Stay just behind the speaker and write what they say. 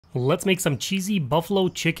Let's make some cheesy buffalo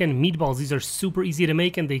chicken meatballs. These are super easy to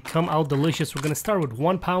make and they come out delicious. We're gonna start with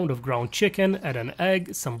 1 pound of ground chicken, add an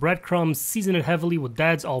egg, some breadcrumbs, season it heavily with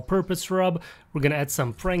Dad's all-purpose rub. We're gonna add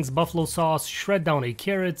some Frank's buffalo sauce, shred down a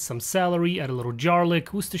carrot, some celery, add a little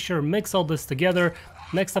garlic, Worcestershire, mix all this together.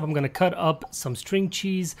 Next up, I'm gonna cut up some string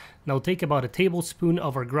cheese. Now take about a tablespoon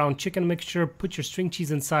of our ground chicken mixture, put your string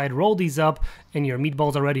cheese inside, roll these up, and your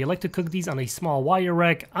meatballs are ready. I like to cook these on a small wire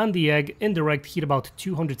rack on the egg, indirect heat about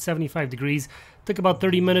 275 degrees. Took about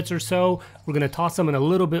 30 minutes or so. We're gonna toss them in a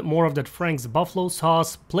little bit more of that Frank's buffalo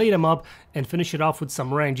sauce, plate them up, and finish it off with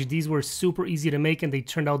some ranch. These were super easy to make and they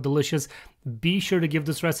turned out delicious. Be sure to give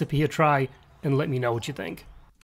this recipe a try and let me know what you think.